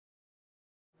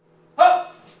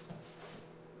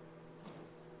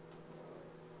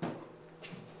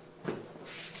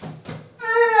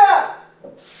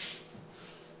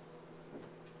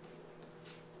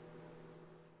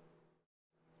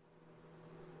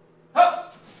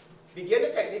Begin the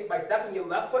technique by stepping your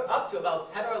left foot up to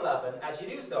about 10 or 11. As you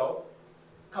do so,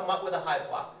 come up with a high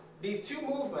block. These two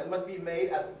movements must be made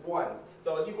as ones.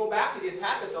 So if you go back to the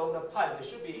attacker throwing the punch, it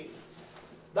should be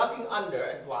ducking under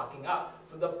and blocking up.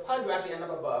 So the punch will actually end up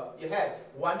above your head.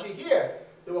 Once you're here,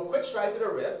 do a quick strike to the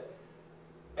ribs,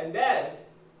 and then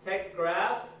take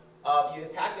grab of your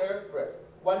attacker ribs.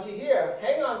 Once you're here,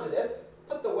 hang on to this,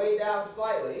 put the weight down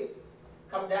slightly,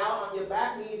 come down on your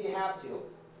back knee if you have to,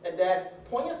 and then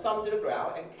point your thumb to the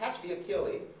ground and catch the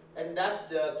Achilles. And that's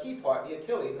the key part, the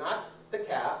Achilles, not the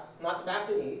calf, not the back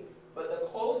of the knee, but the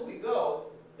closer we go,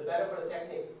 the better for the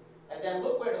technique. And then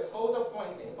look where the toes are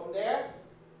pointing. From there,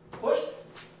 push,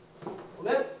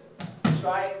 lift,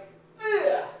 strike,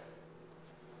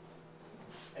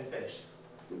 and finish.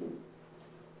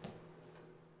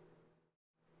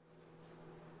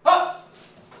 Up!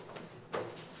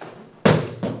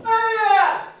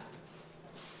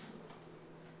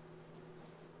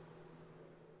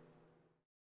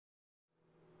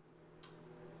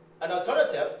 An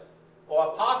alternative, or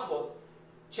a possible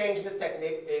change in this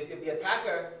technique, is if the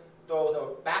attacker throws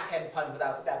a backhand punch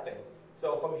without stepping.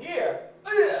 So from here,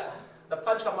 the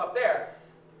punch comes up there.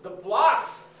 The block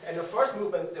and the first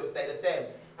movement still stay the same.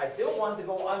 I still want to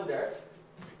go under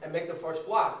and make the first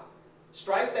block.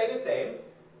 Strike stay the same,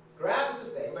 grab is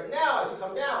the same, but now as you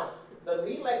come down, the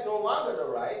lead leg's no longer the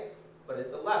right, but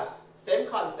it's the left. Same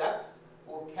concept.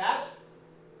 We'll catch.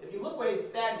 If you look where he's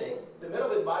standing, the middle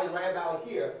of his body is right about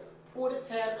here. Pull his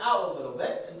hand out a little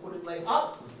bit and put his leg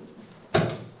up.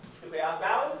 Quickly off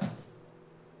balance,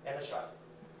 and a strike.